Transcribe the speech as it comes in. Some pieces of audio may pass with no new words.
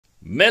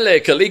Mele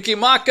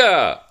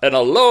Kalikimaka and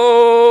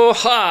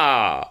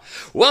aloha!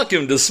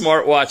 Welcome to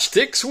Smartwatch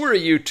Ticks. We're a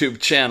YouTube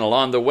channel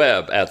on the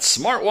web at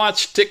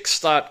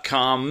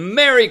smartwatchticks.com.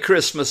 Merry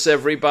Christmas,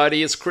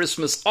 everybody. It's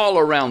Christmas all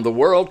around the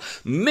world.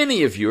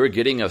 Many of you are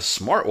getting a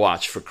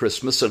smartwatch for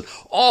Christmas, and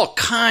all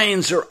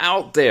kinds are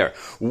out there.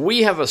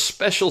 We have a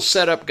special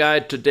setup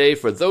guide today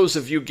for those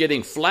of you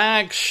getting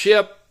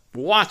flagship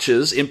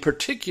watches, in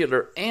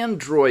particular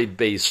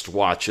Android-based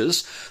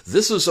watches.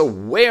 This is a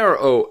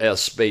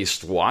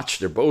WearOS-based watch.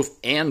 They're both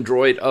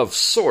Android of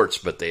sorts,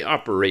 but they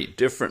operate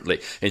differently.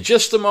 In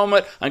just a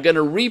moment, I'm going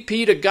to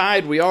repeat a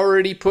guide we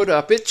already put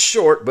up. It's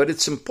short, but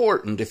it's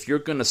important if you're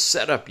going to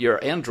set up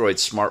your Android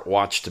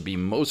smartwatch to be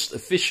most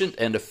efficient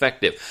and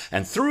effective.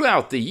 And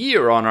throughout the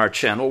year on our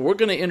channel, we're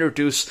going to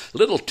introduce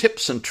little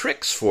tips and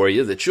tricks for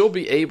you that you'll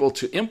be able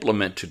to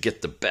implement to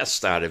get the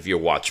best out of your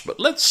watch. But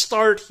let's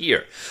start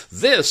here.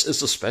 This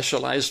is a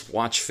specialized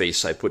watch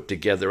face I put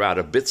together out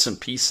of bits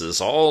and pieces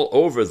all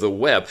over the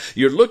web.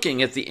 You're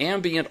looking at the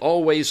ambient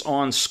always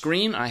on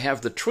screen. I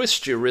have the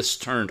twist your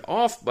wrist turned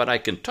off, but I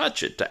can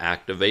touch it to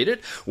activate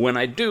it. When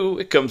I do,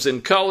 it comes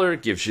in color,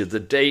 gives you the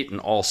date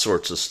and all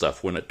sorts of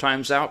stuff. When it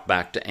times out,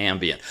 back to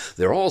ambient.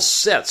 They're all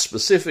set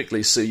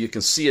specifically so you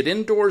can see it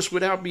indoors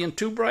without being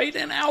too bright,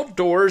 and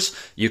outdoors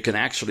you can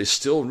actually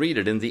still read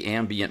it in the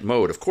ambient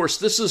mode. Of course,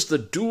 this is the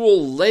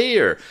dual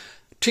layer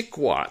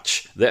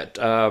Ticwatch that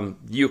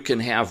you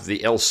can have the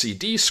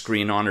LCD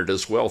screen on it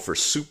as well for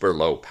super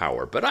low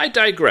power. But I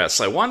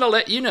digress. I want to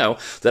let you know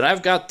that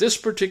I've got this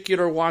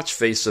particular watch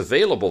face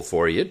available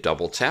for you.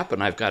 Double tap,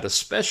 and I've got a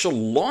special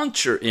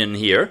launcher in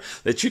here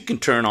that you can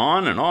turn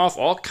on and off,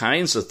 all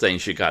kinds of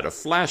things. You got a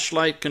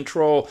flashlight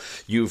control.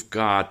 You've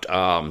got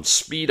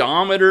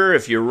speedometer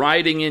if you're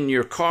riding in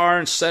your car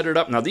and set it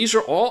up. Now, these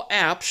are all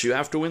apps you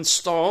have to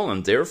install,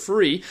 and they're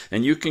free,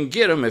 and you can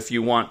get them if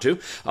you want to.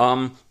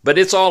 But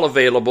it's all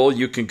available.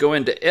 You can go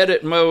into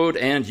edit mode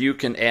and you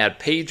can add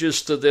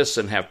pages to this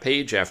and have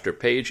page after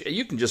page.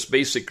 You can just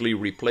basically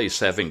replace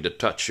having to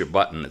touch your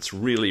button. It's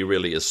really,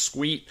 really a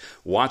sweet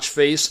watch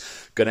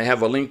face. Going to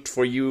have a link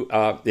for you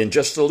in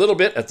just a little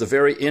bit at the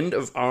very end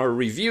of our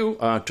review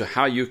to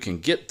how you can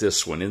get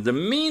this one. In the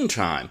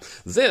meantime,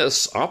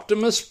 this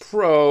Optimus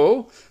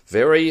Pro,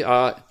 very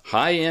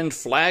high-end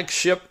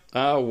flagship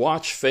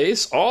watch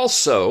face.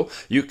 Also,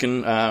 you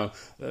can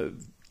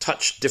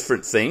touch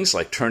different things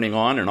like turning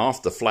on and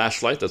off the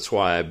flashlight. That's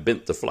why I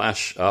bent the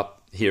flash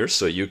up here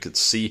so you could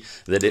see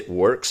that it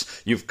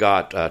works. You've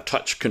got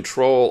touch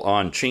control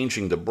on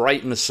changing the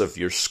brightness of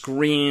your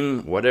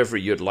screen, whatever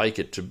you'd like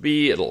it to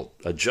be. It'll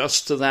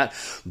adjust to that.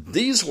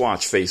 These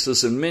watch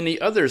faces and many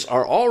others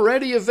are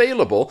already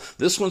available.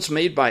 This one's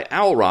made by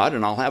Alrod,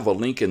 and I'll have a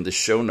link in the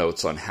show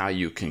notes on how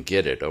you can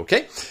get it,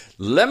 okay?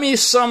 Let me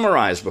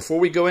summarize before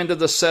we go into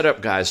the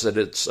setup, guys, that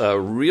it's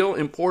real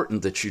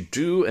important that you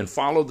do and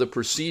follow the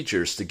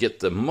procedures to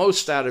get the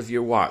most out of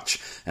your watch.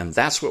 And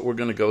that's what we're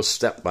going to go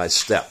step by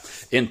step.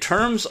 In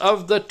terms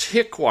of the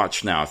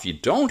Ticwatch now, if you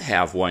don't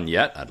have one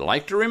yet, I'd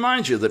like to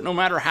remind you that no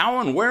matter how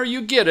and where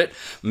you get it,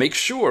 make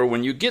sure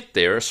when you get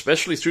there,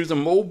 especially through the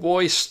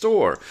Moboy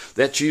store,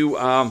 that you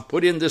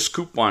put in this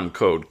coupon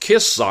code,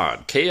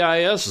 KISZOD,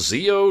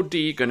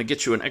 K-I-S-Z-O-D, going to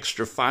get you an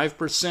extra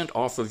 5%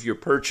 off of your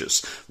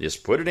purchase.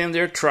 Just put it in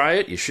there, try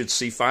it. You should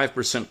see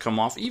 5% come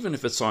off, even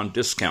if it's on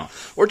discount.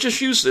 Or just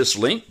use this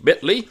link,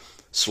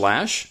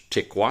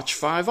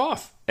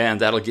 bit.ly/Ticwatch5off. And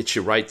that'll get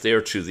you right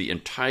there to the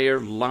entire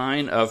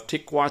line of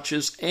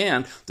Ticwatches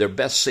and their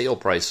best sale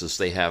prices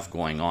they have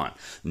going on.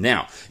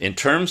 Now, in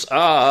terms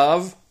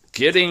of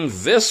getting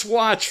this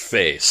watch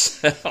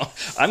face,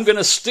 I'm going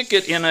to stick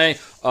it in a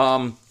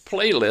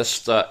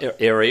playlist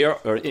area,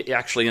 or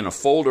actually in a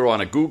folder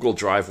on a Google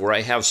Drive where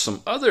I have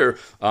some other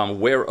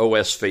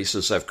WearOS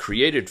faces I've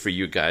created for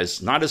you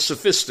guys. Not as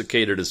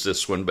sophisticated as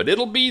this one, but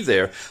it'll be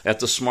there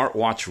at the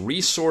Smartwatch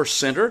Resource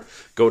Center.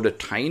 Go to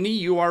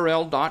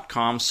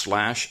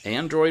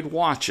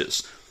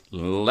tinyurl.com/AndroidWatches.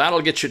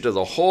 That'll get you to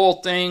the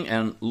whole thing,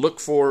 and look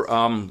for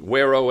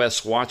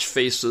WearOS watch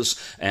faces,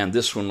 and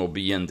this one will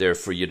be in there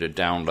for you to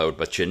download.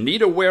 But you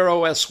need a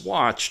WearOS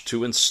watch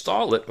to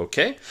install it,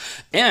 okay?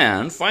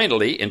 And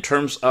finally, in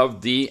terms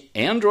of the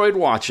Android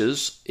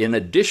watches, in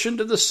addition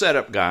to the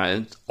setup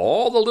guide,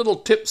 all the little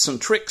tips and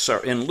tricks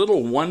are in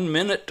little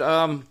 1-minute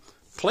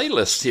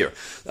playlists here.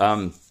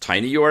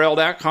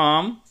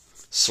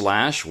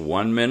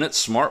 tinyurl.com/1-minute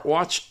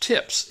smartwatch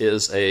tips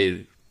is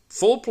a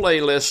full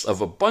playlist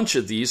of a bunch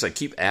of these. I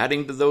keep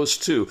adding to those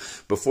too.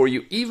 Before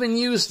you even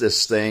use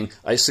this thing,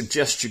 I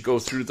suggest you go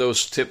through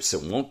those tips.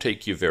 It won't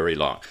take you very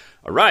long.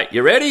 All right,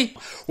 you ready?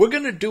 We're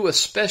going to do a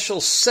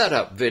special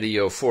setup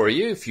video for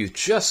you if you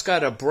just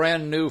got a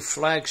brand new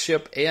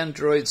flagship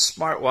Android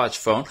smartwatch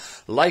phone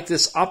like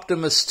this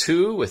Optimus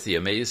 2 with the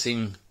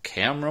amazing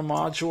camera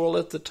module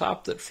at the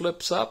top that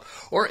flips up,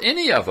 or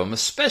any of them,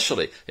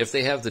 especially if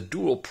they have the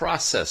dual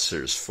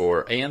processors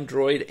for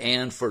Android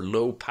and for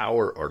low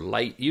power or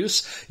light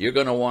use, you're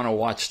going to want to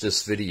watch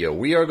this video.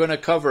 We are going to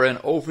cover an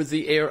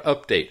over-the-air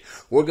update.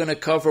 We're going to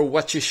cover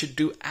what you should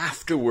do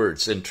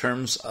afterwards in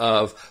terms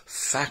of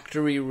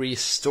factory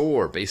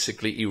restore,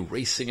 basically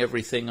erasing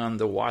everything on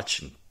the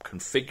watch and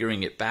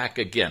configuring it back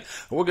again.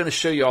 We're going to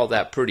show you all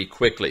that pretty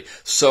quickly.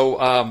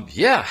 So,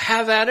 yeah,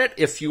 have at it.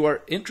 If you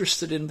are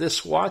interested in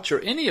this watch or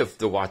any of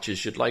the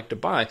watches you'd like to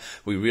buy,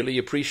 we really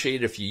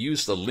appreciate it if you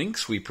use the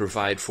links we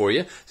provide for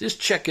you.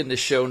 Just check in the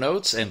show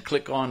notes and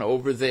click on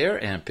over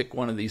there and pick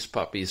one of these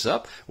puppies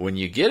up. When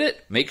you get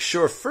it, make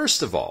sure,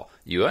 first of all,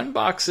 you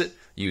unbox it,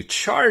 you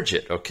charge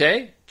it,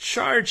 okay?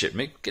 Charge it.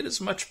 Get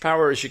as much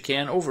power as you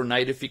can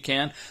overnight if you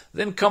can.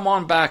 Then come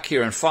on back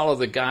here and follow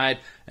the guide,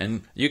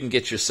 and you can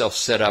get yourself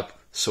set up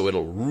so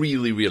it'll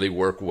really, really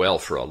work well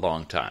for a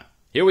long time.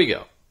 Here we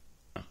go.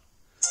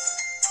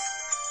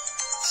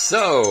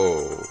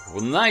 So,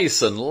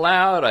 nice and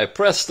loud, I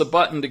pressed the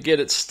button to get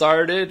it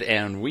started,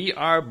 and we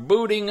are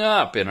booting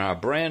up in our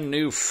brand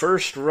new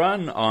first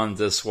run on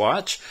this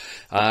watch.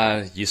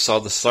 You saw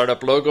the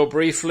startup logo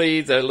briefly,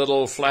 the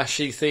little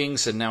flashy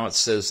things, and now it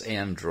says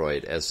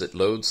Android as it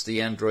loads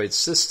the Android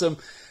system,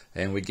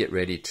 and we get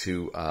ready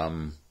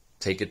to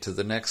take it to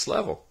the next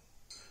level.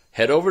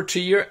 Head over to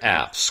your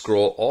app,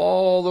 scroll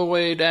all the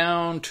way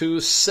down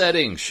to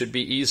Settings, should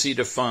be easy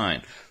to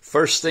find.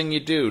 First thing you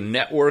do,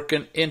 Network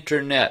and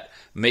Internet.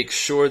 Make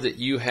sure that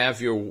you have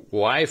your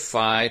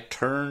Wi-Fi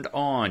turned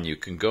on. You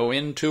can go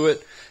into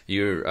it.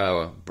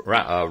 Your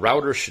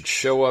router should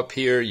show up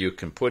here. You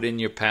can put in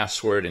your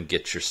password and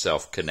get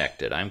yourself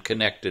connected. I'm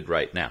connected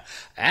right now.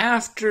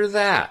 After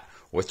that,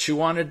 what you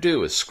want to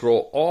do is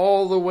scroll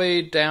all the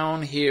way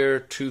down here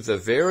to the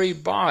very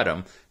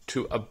bottom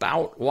to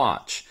About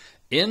Watch.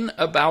 In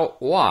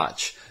About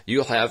Watch,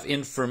 you'll have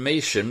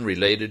information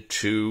related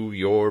to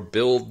your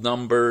build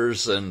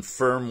numbers and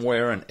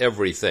firmware and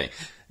everything.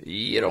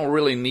 You don't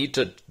really need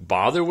to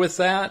bother with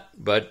that,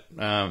 but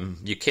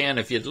you can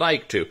if you'd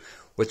like to.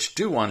 What you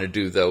do want to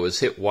do, though, is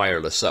hit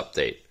Wireless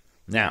Update.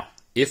 Now,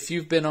 if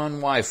you've been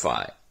on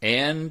Wi-Fi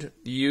and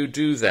you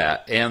do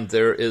that and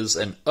there is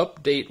an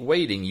update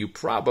waiting, you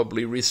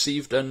probably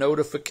received a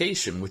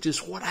notification, which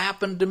is what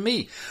happened to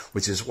me,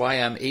 which is why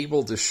I'm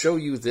able to show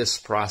you this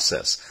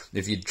process.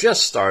 If you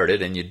just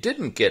started and you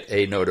didn't get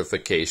a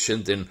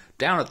notification, then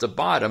down at the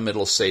bottom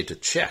it'll say to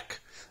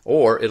check,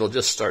 or it'll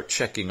just start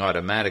checking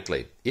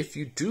automatically. If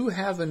you do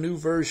have a new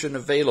version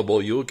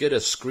available, you'll get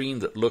a screen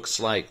that looks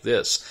like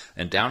this,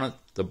 and down at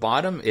the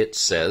bottom it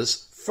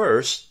says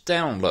first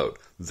download.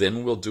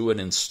 Then we'll do an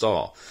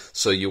install.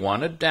 So you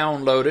want to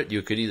download it.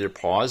 You could either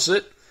pause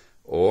it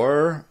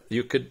or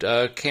you could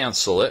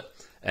cancel it,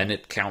 and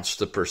it counts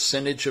the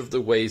percentage of the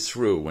way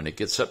through. When it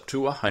gets up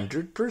to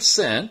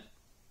 100%,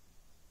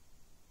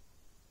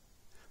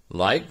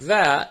 like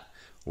that,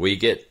 we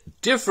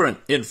get different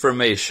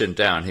information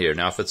down here.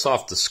 Now, if it's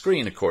off the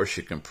screen, of course,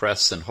 you can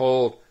press and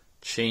hold,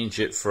 change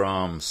it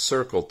from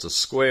circle to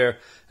square,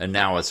 and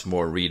now it's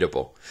more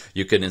readable.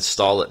 You can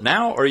install it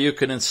now or you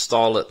can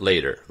install it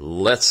later.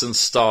 Let's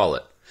install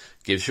it.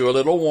 Gives you a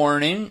little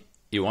warning.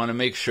 You want to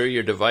make sure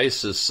your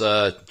device is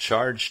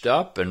charged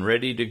up and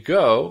ready to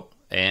go,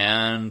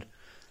 and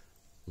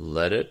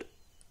let it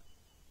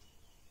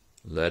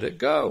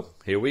go.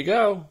 Here we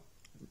go.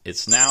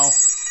 It's now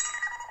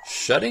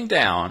shutting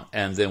down,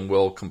 and then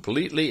we'll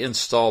completely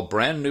install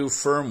brand new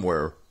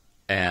firmware,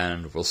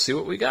 and we'll see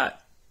what we got.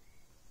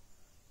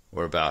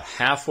 We're about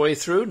halfway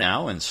through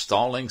now,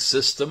 installing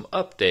system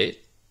update.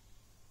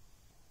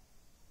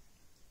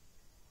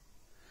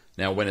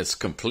 Now when it's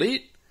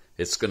complete,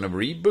 it's going to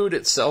reboot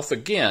itself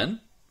again.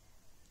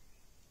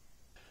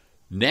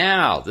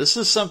 Now, this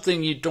is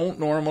something you don't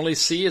normally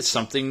see. It's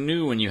something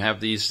new when you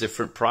have these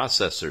different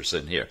processors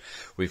in here.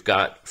 We've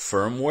got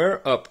firmware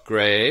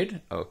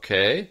upgrade,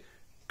 okay.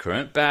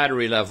 Current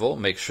battery level,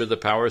 make sure the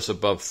power is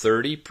above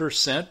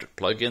 30%,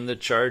 plug in the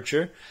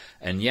charger,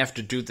 and you have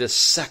to do this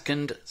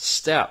second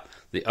step.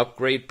 The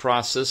upgrade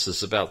process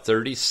is about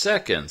 30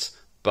 seconds,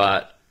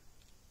 but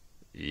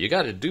you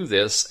got to do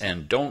this,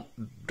 and don't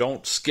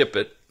skip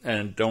it,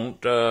 and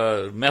don't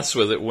mess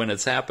with it when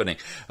it's happening.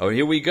 Oh,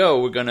 here we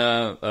go. We're going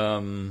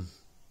to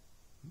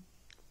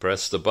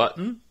press the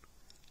button.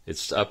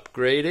 It's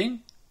upgrading.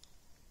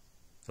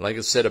 Like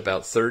I said,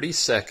 about 30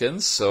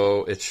 seconds,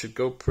 so it should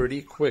go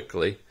pretty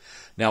quickly.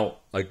 Now,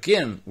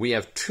 again, we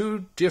have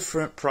two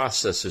different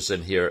processors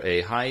in here.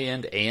 A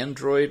high-end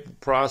Android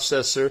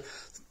processor,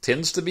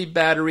 tends to be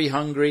battery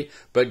hungry,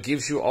 but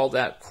gives you all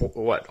that,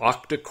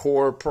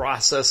 octa-core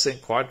processing,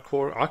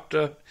 quad-core,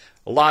 octa,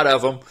 a lot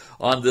of them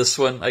on this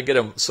one. I get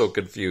them so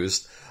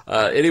confused.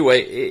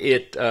 Anyway,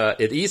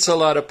 it eats a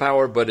lot of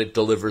power, but it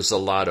delivers a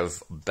lot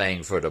of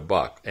bang for the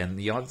buck.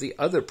 And you have the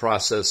other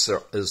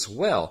processor as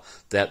well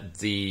that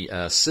the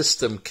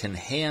system can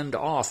hand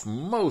off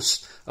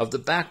most of the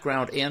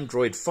background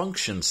Android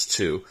functions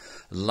to,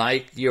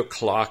 like your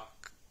clock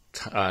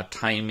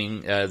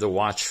timing, the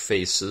watch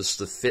faces,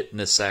 the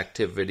fitness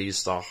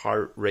activities, the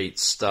heart rate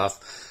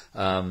stuff,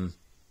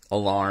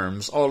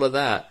 alarms, all of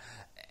that.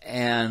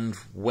 And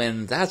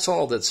when that's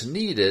all that's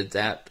needed,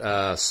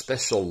 that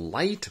special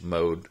light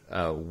mode,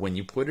 when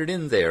you put it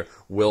in there,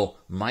 will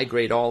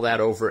migrate all that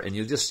over, and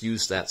you just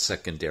use that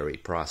secondary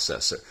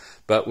processor.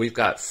 But we've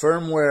got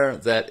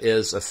firmware that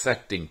is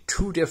affecting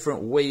two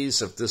different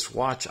ways of this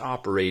watch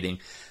operating,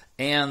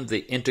 and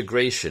the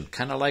integration,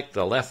 kind of like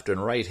the left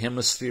and right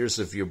hemispheres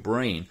of your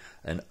brain.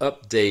 An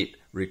update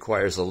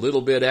requires a little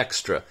bit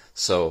extra,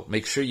 so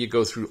make sure you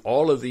go through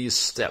all of these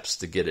steps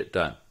to get it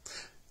done.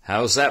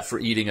 How's that for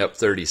eating up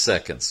 30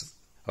 seconds?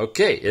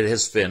 Okay, it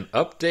has been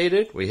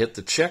updated. We hit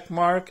the check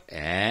mark,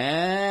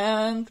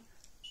 and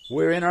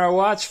we're in our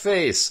watch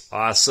face.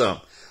 Awesome.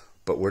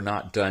 But we're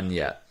not done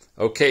yet.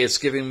 Okay, it's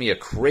giving me a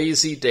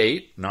crazy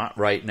date, not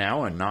right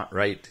now and not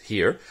right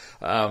here,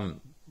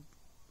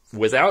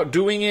 without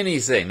doing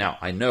anything. Now,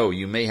 I know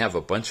you may have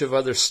a bunch of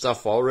other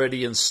stuff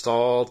already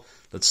installed.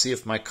 Let's see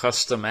if my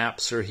custom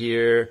apps are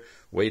here.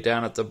 Way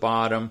down at the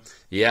bottom.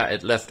 Yeah,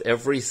 it left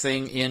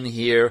everything in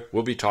here.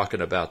 We'll be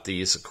talking about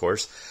these, of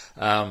course.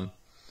 But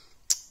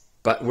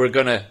we're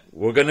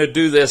gonna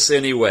do this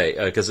anyway,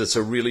 because it's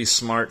a really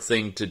smart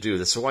thing to do.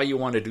 That's why you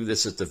want to do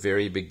this at the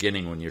very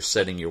beginning when you're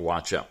setting your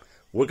watch up.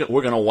 We're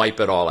gonna wipe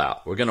it all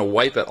out. We're gonna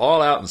wipe it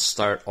all out and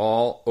start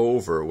all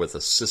over with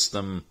a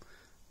system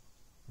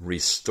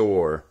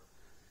restore.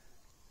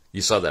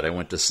 You saw that. I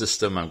went to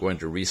system. I'm going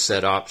to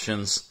reset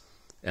options.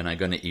 And I'm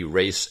going to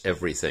erase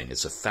everything.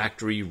 It's a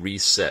factory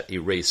reset,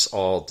 erase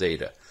all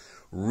data.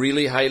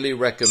 Really highly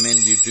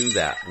recommend you do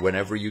that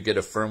whenever you get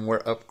a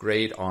firmware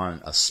upgrade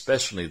on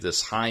especially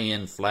this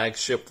high-end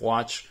flagship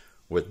watch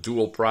with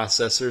dual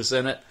processors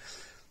in it,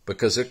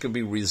 because there could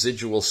be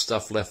residual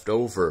stuff left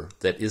over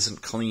that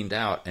isn't cleaned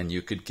out, and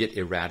you could get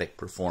erratic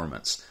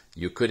performance.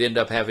 You could end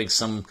up having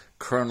some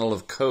kernel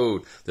of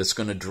code that's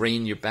going to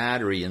drain your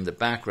battery in the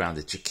background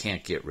that you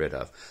can't get rid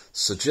of.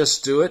 So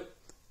just do it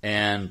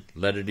and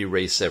let it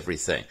erase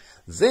everything.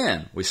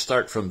 Then we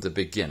start from the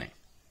beginning.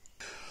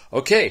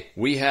 Okay,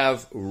 we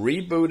have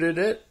rebooted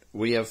it,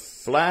 we have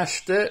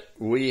flashed it,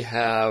 we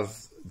have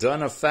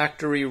done a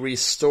factory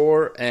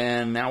restore,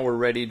 and now we're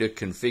ready to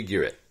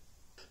configure it.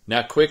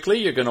 Now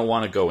quickly, you're going to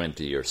want to go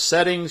into your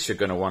settings, you're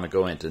going to want to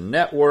go into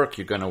network,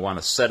 you're going to want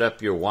to set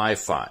up your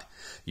Wi-Fi.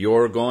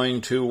 You're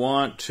going to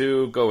want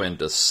to go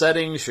into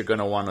settings, you're going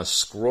to want to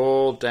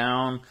scroll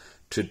down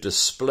to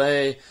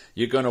display.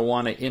 You're going to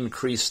want to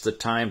increase the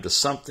time to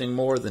something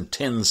more than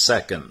 10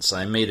 seconds.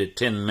 I made it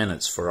 10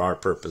 minutes for our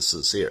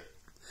purposes here.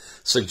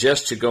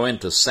 Suggest you go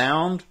into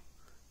sound,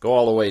 go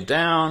all the way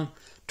down,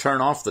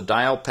 turn off the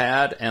dial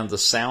pad and the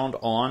sound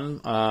on,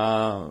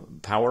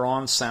 power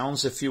on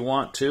sounds if you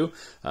want to,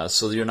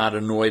 so you're not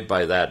annoyed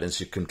by that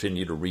as you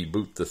continue to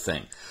reboot the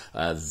thing.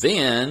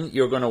 Then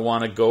you're going to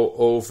want to go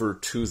over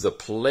to the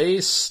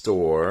Play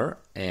Store,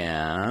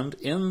 and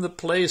in the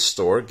Play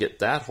Store, get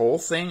that whole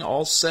thing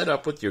all set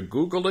up with your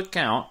Google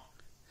account.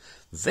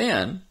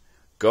 Then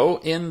go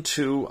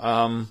into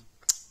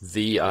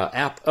the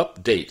app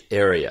update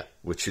area,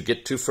 which you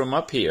get to from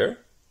up here.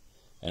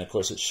 And of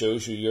course, it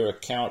shows you your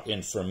account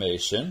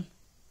information.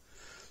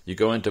 You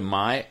go into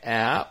My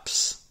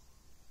Apps,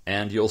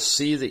 and you'll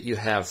see that you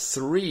have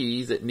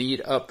 3 that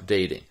need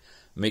updating.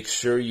 Make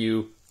sure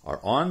you are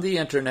on the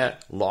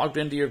internet, logged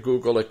into your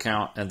Google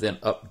account, and then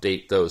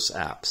update those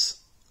apps.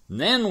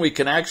 And then we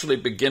can actually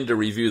begin to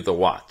review the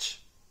watch.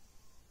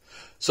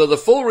 So the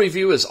full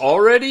review is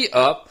already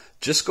up.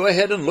 Just go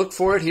ahead and look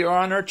for it here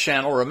on our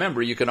channel.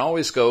 Remember, you can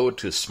always go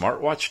to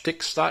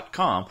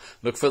smartwatchtics.com,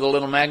 look for the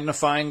little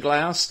magnifying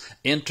glass,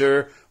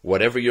 enter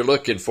whatever you're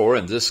looking for,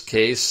 in this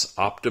case,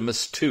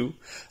 Optimus 2.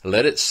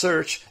 Let it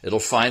search. It'll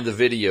find the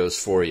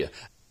videos for you.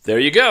 There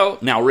you go.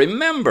 Now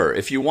remember,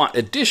 if you want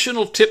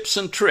additional tips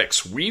and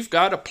tricks, we've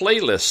got a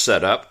playlist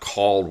set up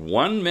called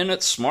 1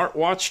 Minute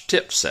Smartwatch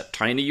Tips at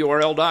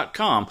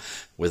tinyurl.com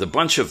with a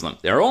bunch of them.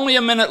 They're only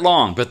a minute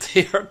long, but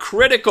they are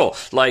critical.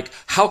 Like,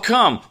 how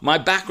come my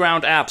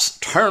background apps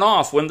turn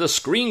off when the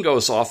screen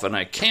goes off and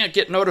I can't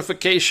get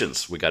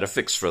notifications? We got a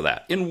fix for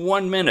that. In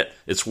 1 minute,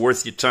 it's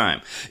worth your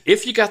time.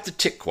 If you got the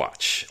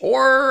Ticwatch,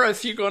 or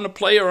if you're going to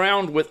play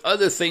around with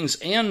other things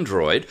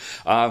Android,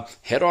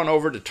 head on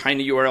over to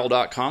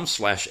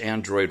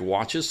tinyurl.com/Android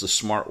Watches, the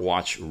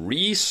Smartwatch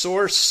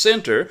Resource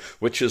Center,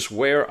 which is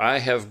where I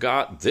have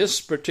got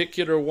this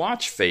particular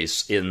watch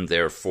face in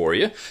there for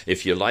you.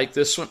 If you like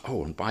this one,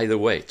 oh, and by the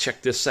way,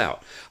 check this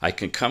out. I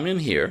can come in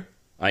here.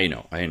 I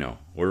know,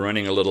 we're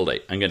running a little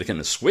late. I'm going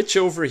to switch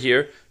over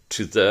here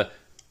to the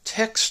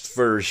text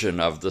version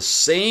of the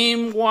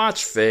same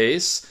watch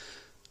face.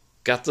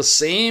 Got the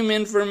same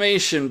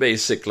information,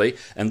 basically.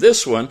 And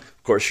this one,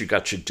 of course, you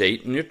got your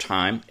date and your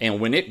time.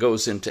 And when it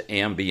goes into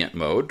ambient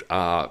mode,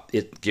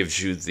 it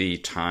gives you the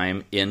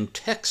time in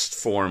text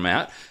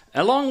format,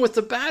 along with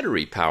the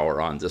battery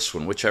power on this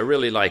one, which I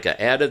really like. I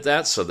added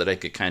that so that I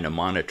could kind of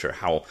monitor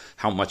how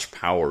much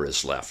power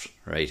is left.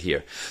 right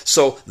here.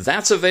 So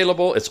that's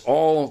available. It's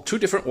all 2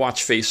 different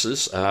watch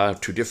faces,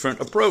 2 different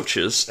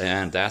approaches,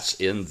 and that's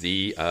in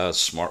the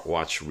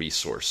Smartwatch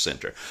Resource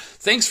Center.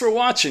 Thanks for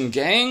watching,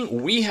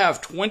 gang. We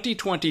have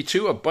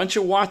 2022, a bunch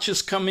of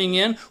watches coming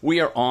in. We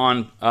are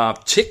on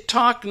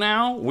TikTok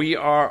now. We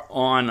are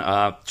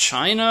on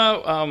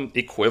China,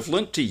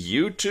 equivalent to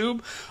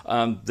YouTube,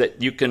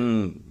 that you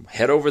can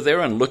head over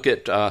there and look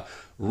at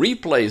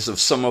replays of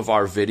some of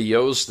our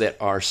videos that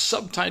are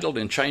subtitled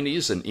in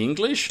Chinese and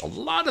English. A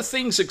lot of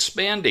things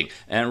expanding,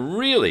 and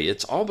really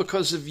it's all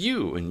because of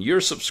you and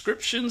your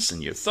subscriptions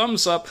and your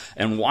thumbs up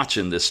and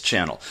watching this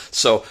channel.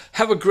 So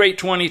have a great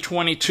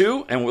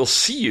 2022, and we'll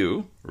see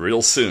you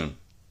real soon.